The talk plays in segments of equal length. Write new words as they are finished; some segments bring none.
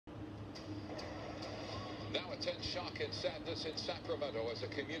intense shock and sadness in Sacramento as a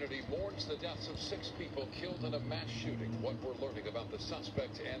community mourns the deaths of 6 people killed in a mass shooting. What we're learning about the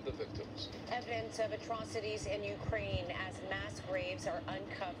suspect and the victims. Evidence of atrocities in Ukraine as mass graves are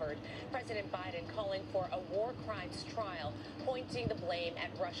uncovered. President Biden calling for a war crimes trial, pointing the blame at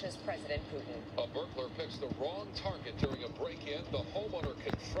Russia's President Putin. A burglar picks the wrong target during a break-in. The homeowner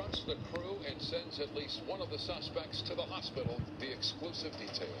confronts the crew and sends at least one of the suspects to the hospital. The exclusive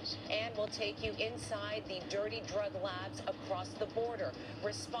details. And we'll take you inside the dirty drug labs across the border,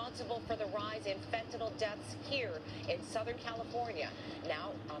 responsible for the rise in fentanyl deaths here in Southern California.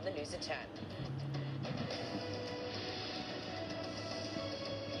 Now on the News at 10.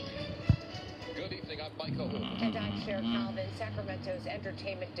 Good evening, I'm Michael. And I'm Cher Calvin. Sacramento's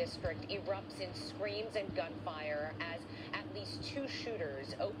entertainment district erupts in screams and gunfire as at least 2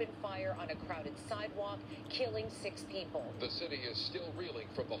 shooters open fire on a crowded sidewalk, killing 6 people. The city is still reeling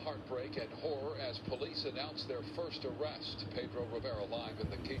from the heartbreak and horror as police announce their first arrest. Pedro Rivera live in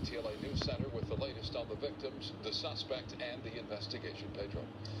the KTLA News Center with the latest on the victims, the suspect, and the investigation. Pedro.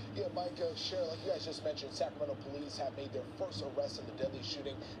 Yeah, Mike, Cher, like you guys just mentioned, Sacramento police have made their first arrest in the deadly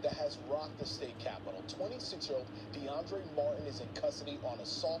shooting that has rocked the state capitol. 26-year-old DeAndre Martin is in custody on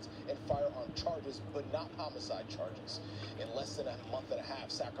assault and firearm charges, but not homicide charges. In less than a month and a half,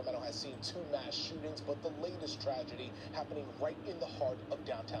 Sacramento has seen 2 mass shootings, but the latest tragedy happening right in the heart of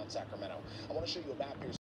downtown Sacramento. I want to show you a map here.